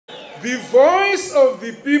The voice of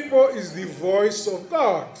the people is the voice of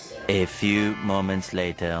God. A few moments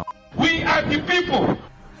later. We are the people.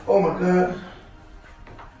 Oh my God.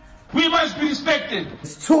 We must be respected.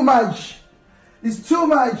 It's too much. It's too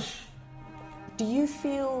much. Do you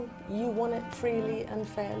feel you won it freely and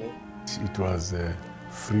fairly? It was a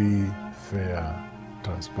free, fair,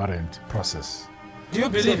 transparent process. Do you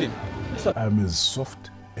believe him? I'm as soft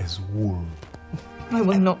as wool. I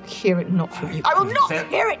will not hear it not from you. I will not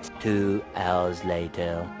hear it! 2 hours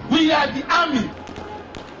later. We are the army.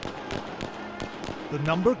 The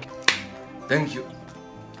number? Thank you.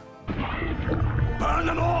 Burn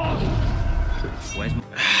them all! Where's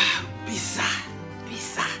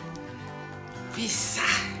Visa.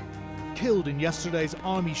 Killed in yesterday's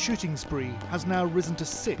army shooting spree has now risen to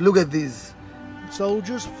 6. Look at this.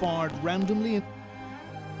 Soldiers fired randomly.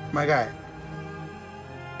 My guy.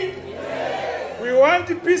 We want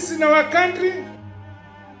peace in our country.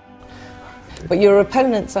 But your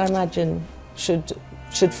opponents, I imagine, should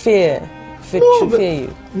fear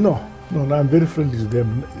you. No, I'm very friendly to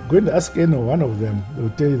them. Go and ask any one of them, they will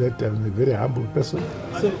tell you that I'm a very humble person.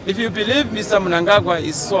 If you believe Mr. Mnangagwa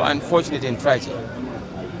is so unfortunate and tragic.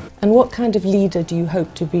 And what kind of leader do you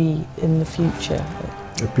hope to be in the future?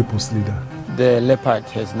 A people's leader. The leopard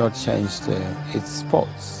has not changed its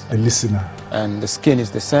spots. A listener. And the skin is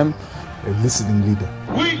the same. A listening leader.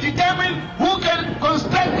 We determine who can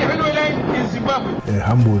construct a railway line in Zimbabwe. A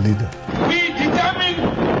humble leader. We determine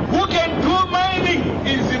who can do mining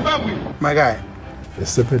in Zimbabwe. My guy. A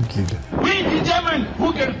serpent leader. We determine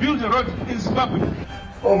who can build a road in Zimbabwe.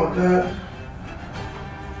 Oh my God.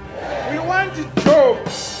 We want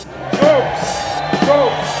jobs in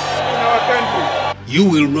our country. You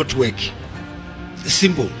will not work.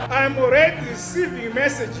 Simple. I'm already receiving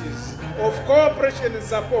messages of cooperation and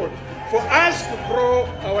support for us to grow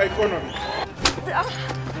our economy.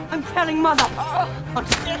 I'm telling Mother.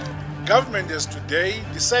 Government has today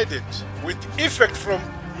decided, with effect from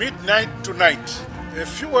midnight tonight, a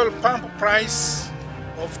fuel pump price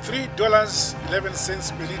of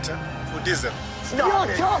 $3.11 per litre for diesel.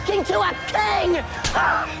 You're talking to a king!